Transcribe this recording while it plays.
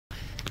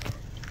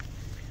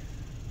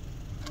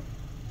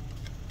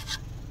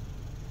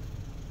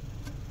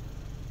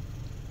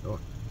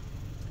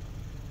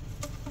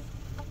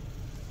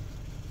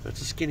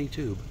That's a skinny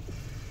tube.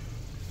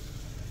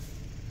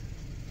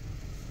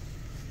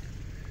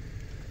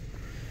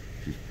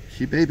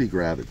 She may be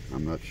gravid,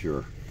 I'm not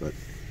sure, but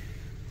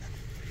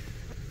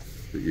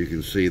you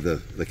can see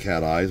the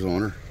cat eyes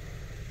on her,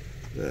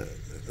 the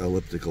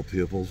elliptical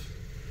pupils,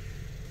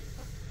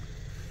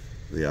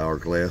 the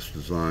hourglass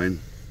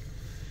design,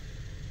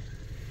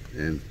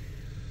 and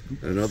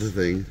another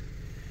thing,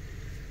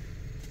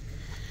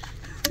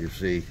 you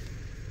see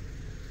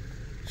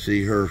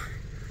her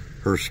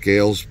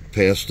scales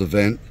past the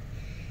vent,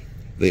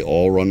 they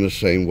all run the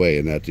same way,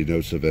 and that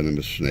denotes a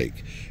venomous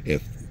snake.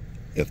 If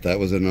that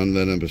was an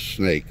unvenomous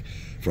snake,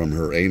 from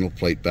her anal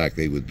plate back,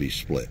 they would be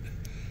split.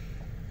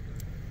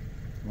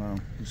 Wow,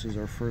 this is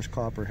our first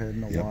copperhead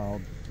in the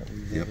wild that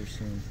we've ever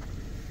seen.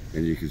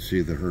 And you can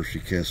see the Hershey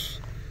Kiss,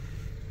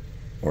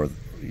 or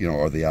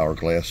the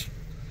hourglass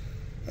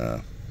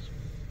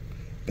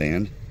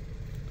band.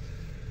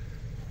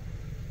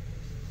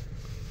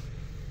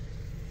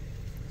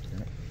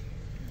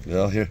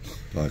 Well, here,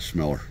 I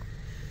smell her,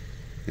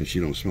 and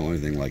she don't smell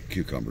anything like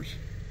cucumbers.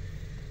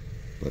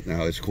 But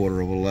now it's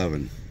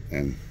 11:15,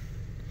 and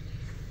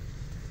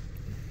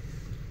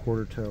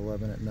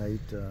 11:15 at night,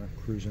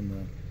 cruising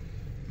the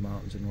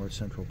mountains in north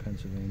central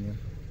Pennsylvania,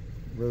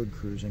 road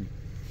cruising.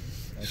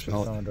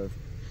 Actually found our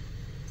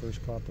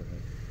first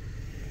copperhead.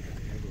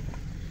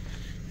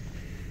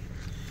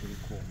 Pretty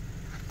cool.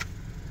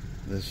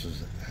 This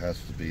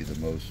has to be the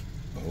most.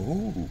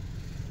 Oh,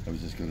 I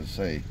was just going to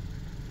say,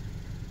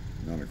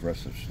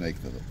 non-aggressive snake,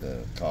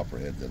 the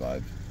copperhead that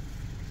I've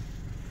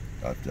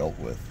dealt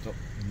with. So,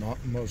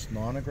 most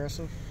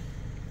non-aggressive?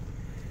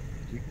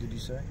 Did you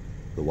say?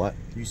 The what?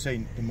 You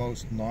say the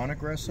most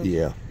non-aggressive?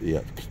 Yeah.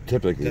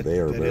 Typically, they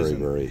are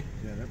very.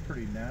 Yeah, they're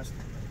pretty nasty.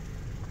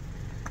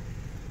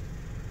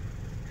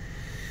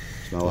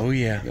 Smell it? Oh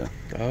yeah.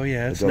 Oh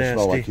yeah, it's it doesn't nasty.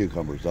 smell like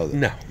cucumbers, does it?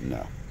 No.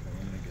 No.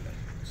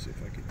 See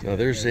if I could No,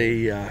 there's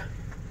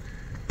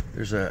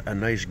a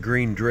nice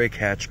green drake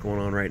hatch going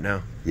on right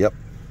now. Yep,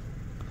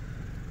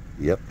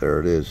 there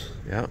it is.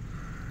 Yeah.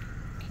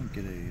 Can't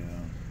get a.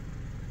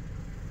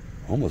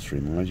 Almost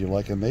reminds you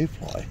like a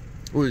mayfly.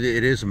 Well,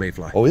 it is a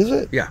mayfly. Oh, is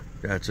it? Yeah,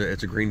 it's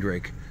a green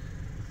drake.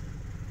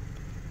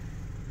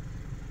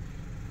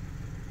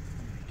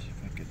 See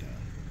if I could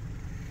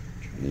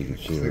You can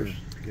see her.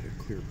 get a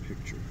clear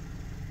picture.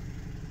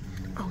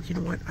 Oh, you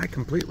know what? I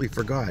completely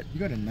forgot. You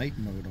got a night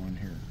mode on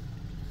here.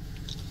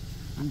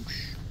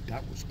 Oosh,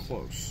 that was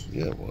close.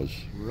 Yeah, it was.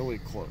 Really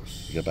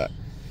close. Get back.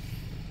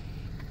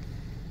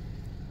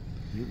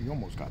 You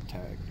almost got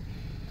tagged.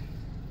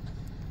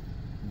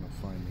 I'm gonna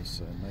find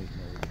this night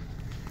mode.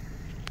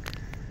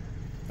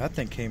 That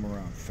thing came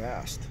around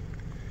fast.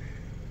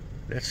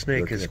 That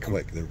snake They're has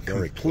quick. They're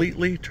very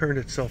completely turned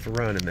itself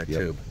around in that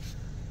tube.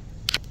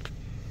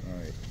 All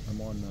right, I'm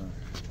on.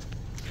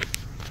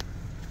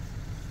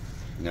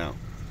 Now,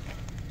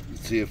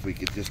 let's see if we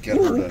could just get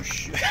her to.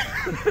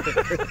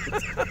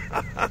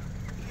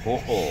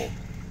 Oh,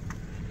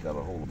 got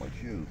a hold of my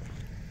shoe.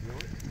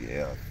 Really?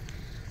 Yeah.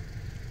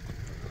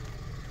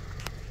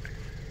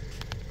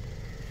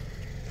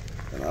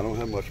 And I don't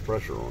have much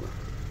pressure on her.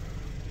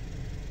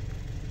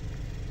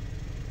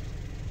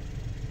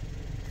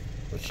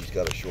 But she's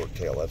got a short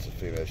tail. That's a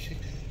female.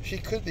 She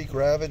could be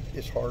gravid.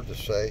 It's hard to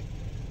say.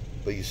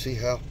 But you see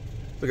how?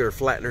 Look at her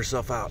flatten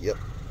herself out. Yep.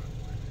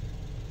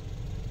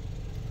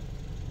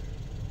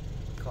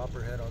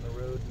 Copperhead on the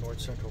road,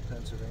 north central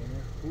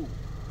Pennsylvania. Ooh,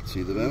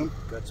 See the venom?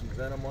 got some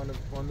venom on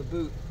the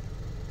boot.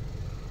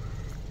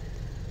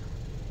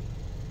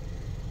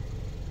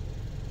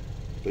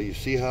 But you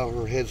see how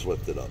her head's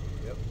lifted up?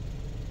 Yep.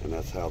 And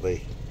that's how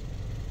they.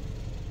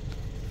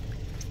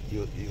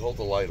 You hold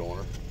the light on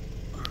her.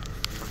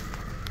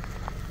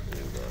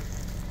 And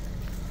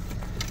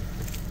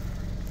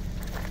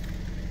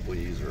we'll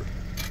use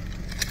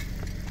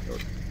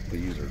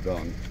her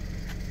gun.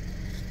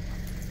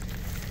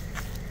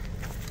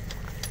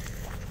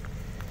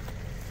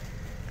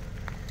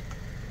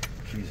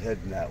 She's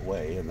heading that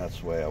way, and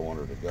that's the way I want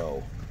her to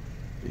go,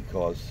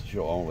 because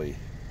she'll only.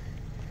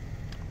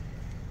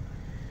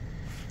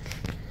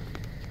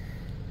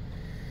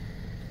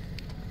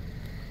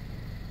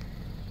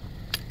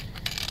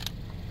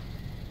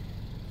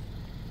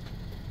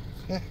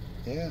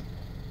 Yeah.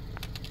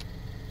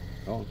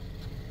 Oh.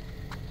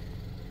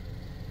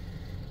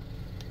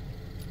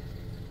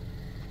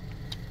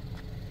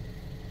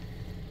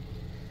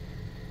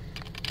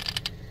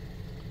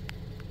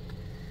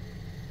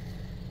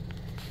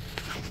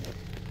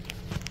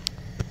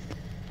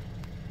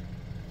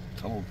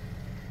 Come on.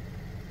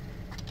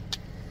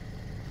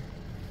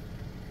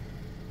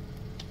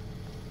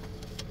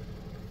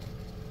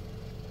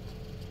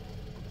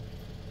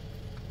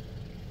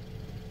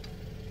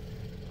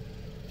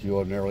 You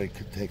ordinarily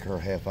could take her a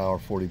half hour,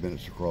 40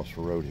 minutes across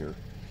the road here.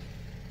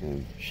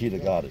 And she'd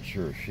have got it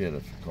sure as shit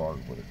if the car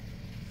would have.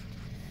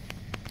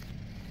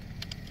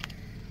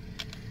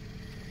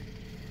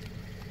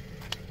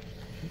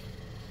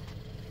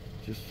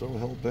 Just so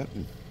hell-bent.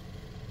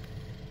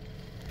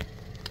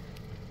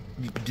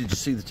 Did you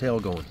see the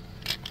tail going?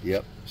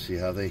 Yep. See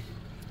how they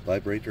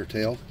vibrate their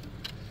tail?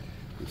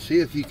 And see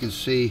if you can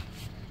see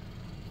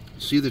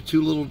the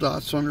two little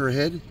dots on her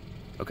head?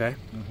 Okay.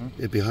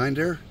 Behind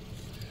there?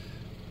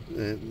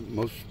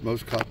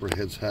 Most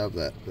copperheads have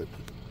that, but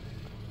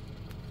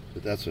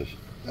that's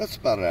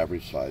about an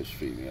average size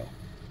female.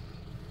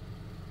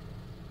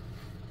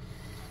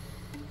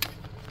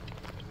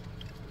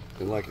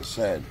 And like I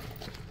said,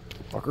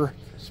 Fucker.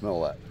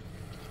 smell that.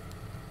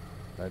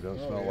 That don't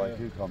smell like yeah.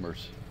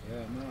 cucumbers. Yeah,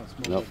 no, it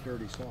smells Nope. like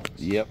dirty socks.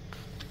 Yep.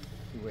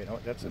 Wait,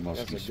 that's It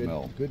must be a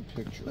smell. good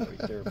picture right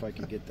there. If I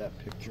could get that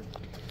picture.